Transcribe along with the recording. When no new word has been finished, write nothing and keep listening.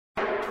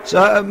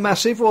So, a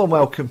massive warm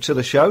welcome to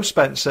the show,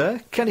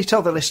 Spencer. Can you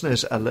tell the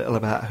listeners a little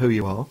about who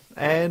you are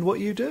and what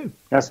you do?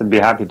 Yes, I'd be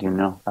happy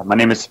to. My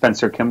name is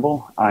Spencer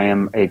Kimball. I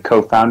am a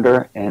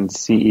co-founder and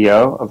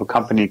CEO of a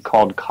company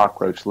called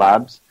Cockroach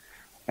Labs,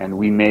 and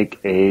we make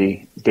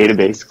a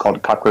database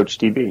called Cockroach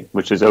DB,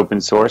 which is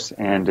open source,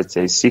 and it's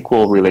a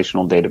SQL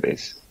relational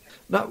database.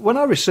 Now, when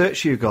I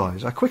researched you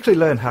guys, I quickly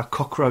learned how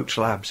Cockroach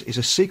Labs is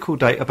a SQL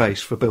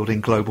database for building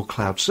global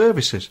cloud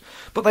services.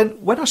 But then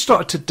when I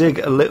started to dig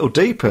a little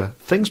deeper,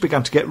 things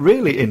began to get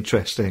really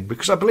interesting,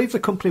 because I believe the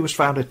company was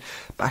founded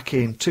back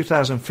in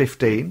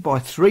 2015 by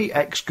 3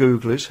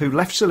 ex-Googlers who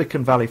left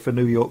Silicon Valley for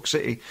New York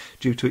City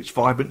due to its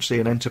vibrancy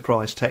in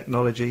enterprise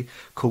technology,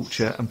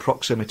 culture and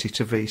proximity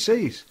to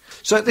VCs.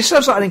 So this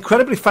sounds like an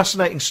incredibly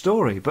fascinating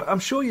story, but I'm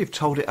sure you've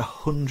told it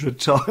 100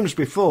 times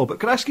before.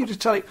 But can I ask you to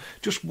tell it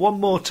just one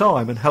more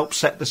time and help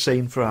set the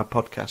scene for our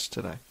podcast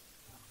today?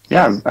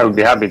 Yeah, I would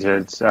be happy to.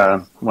 It's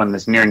one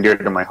that's near and dear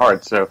to my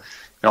heart. So,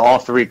 all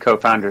 3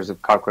 co-founders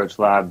of Cockroach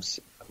Labs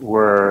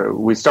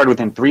we started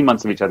within 3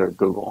 months of each other at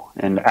Google.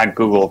 And at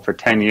Google for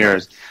 10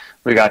 years,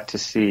 we got to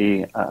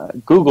see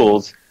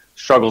Google's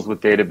struggles with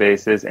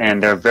databases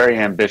and their very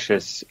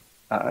ambitious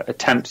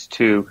attempts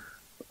to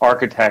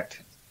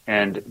architect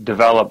and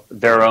develop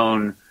their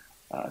own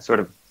sort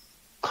of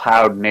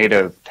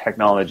cloud-native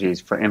technologies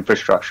for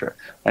infrastructure.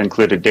 That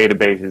included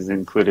databases,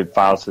 included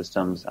file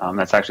systems.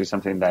 That's actually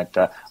something that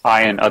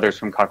I and others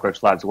from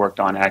Cockroach Labs worked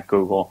on at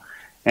Google.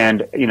 And,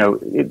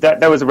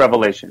 that was a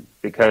revelation,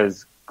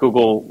 because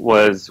Google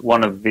was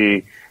one of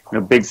the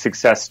big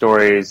success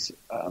stories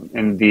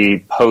in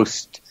the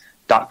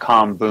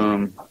post-dot-com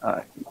boom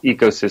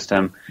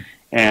ecosystem,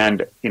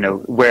 and,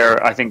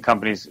 where I think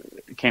companies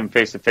came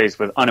face-to-face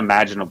with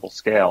unimaginable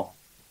scale,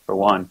 for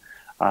one.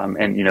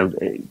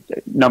 And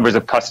numbers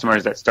of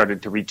customers that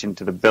started to reach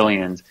into the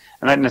billions,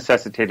 and that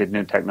necessitated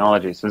new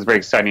technology. So it was very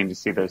exciting to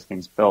see those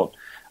things built.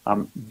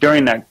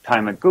 During that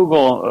time at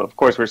Google, of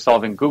course, we're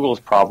solving Google's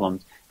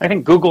problems. I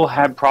think Google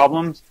had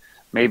problems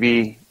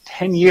maybe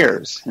 10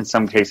 years, in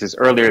some cases,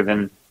 earlier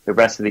than the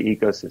rest of the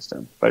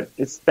ecosystem. But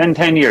it's been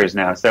 10 years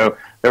now. So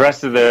the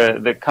rest of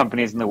the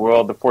companies in the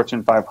world, the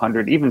Fortune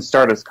 500, even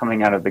startups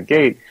coming out of the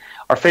gate,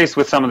 are faced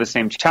with some of the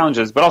same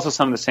challenges, but also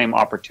some of the same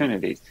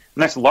opportunities.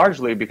 And that's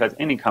largely because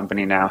any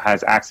company now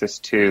has access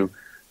to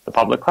the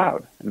public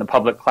cloud. And the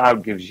public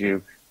cloud gives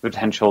you the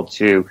potential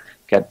to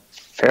get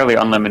fairly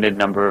unlimited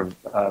number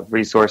of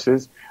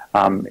resources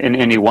in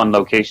any one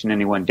location,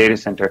 any one data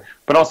center,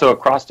 but also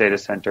across data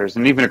centers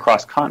and even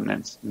across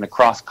continents and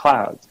across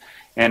clouds.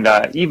 And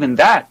even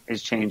that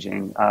is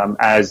changing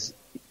as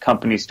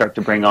companies start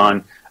to bring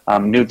on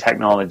new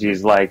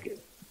technologies like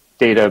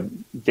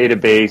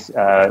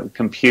database,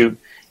 compute,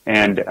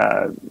 and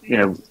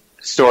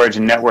storage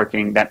and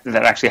networking that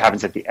actually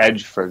happens at the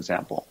edge, for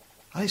example.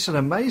 It's an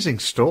amazing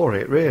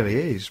story, it really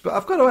is. But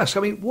I've got to ask,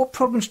 what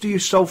problems do you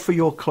solve for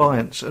your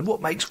clients, and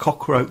what makes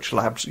Cockroach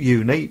Labs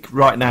unique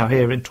right now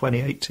here in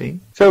 2018?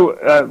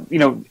 So,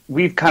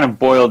 we've kind of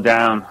boiled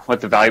down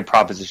what the value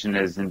proposition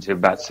is into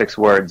about 6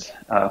 words,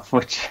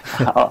 which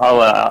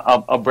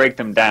I'll break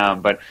them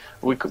down. But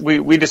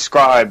we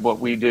describe what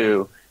we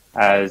do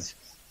as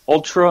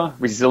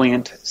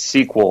ultra-resilient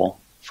SQL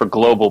for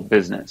global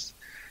business.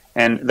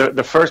 And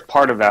the first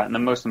part of that, and the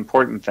most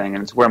important thing,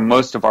 and it's where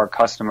most of our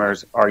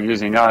customers are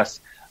using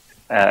us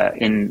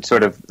in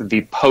sort of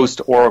the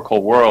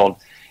post-Oracle world,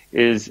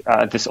 is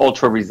this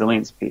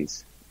ultra-resilience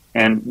piece.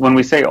 And when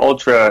we say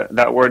ultra,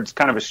 that word's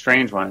kind of a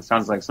strange one. It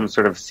sounds like some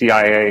sort of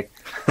CIA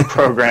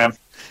program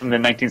from the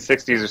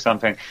 1960s or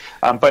something.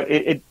 But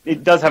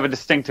it does have a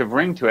distinctive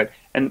ring to it.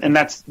 And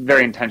that's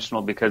very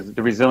intentional, because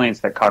the resilience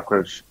that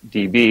Cockroach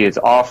DB is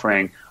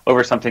offering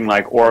over something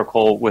like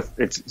Oracle with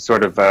its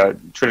sort of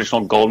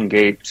traditional Golden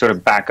Gate sort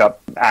of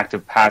backup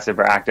active-passive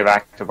or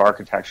active-active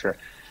architecture.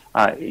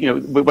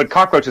 What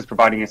Cockroach is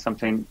providing is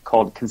something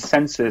called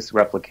consensus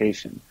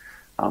replication.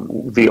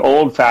 The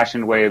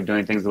old-fashioned way of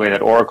doing things, the way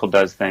that Oracle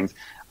does things,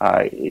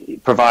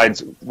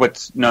 provides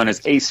what's known as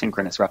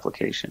asynchronous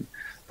replication.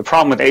 The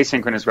problem with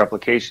asynchronous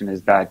replication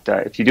is that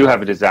if you do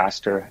have a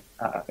disaster,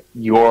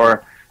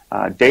 your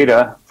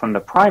data from the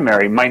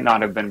primary might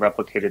not have been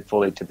replicated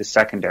fully to the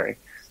secondary.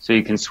 So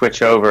you can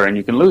switch over and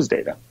you can lose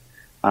data.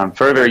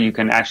 Further, you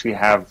can actually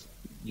have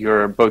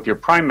both your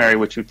primary,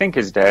 which you think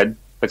is dead,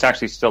 but it's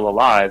actually still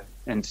alive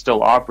and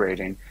still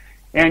operating,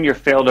 and your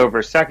failed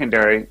over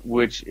secondary,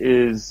 which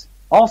is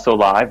also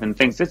live and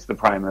thinks it's the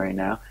primary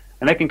now,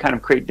 and they can kind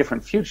of create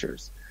different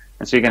futures.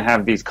 And so you can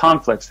have these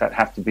conflicts that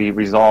have to be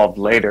resolved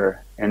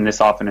later, and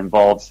this often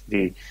involves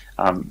the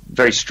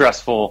very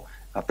stressful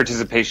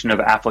participation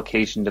of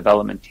application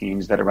development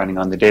teams that are running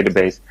on the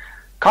database.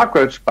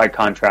 Cockroach, by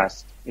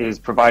contrast, is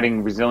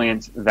providing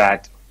resilience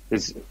that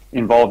is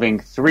involving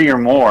 3 or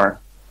more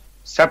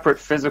separate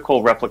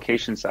physical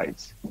replication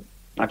sites.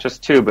 Not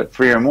just 2, but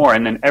 3 or more.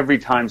 And then every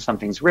time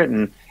something's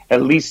written,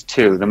 at least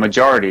 2, the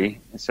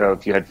majority. So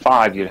if you had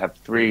 5, you'd have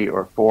 3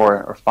 or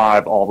 4 or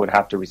 5 all would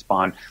have to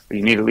respond, but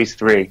you need at least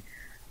 3.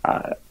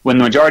 When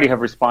the majority have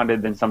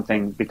responded, then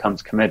something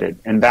becomes committed.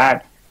 And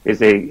that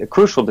a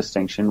crucial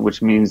distinction,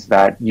 which means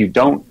that you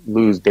don't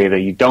lose data,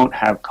 you don't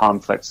have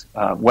conflicts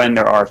when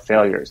there are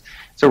failures.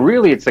 So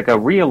really, it's like a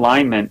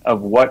realignment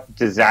of what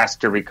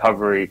disaster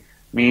recovery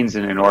means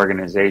in an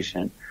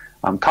organization.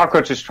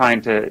 Cockroach is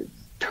trying to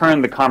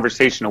turn the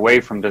conversation away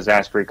from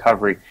disaster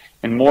recovery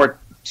and more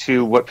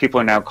to what people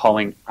are now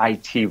calling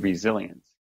IT resilience.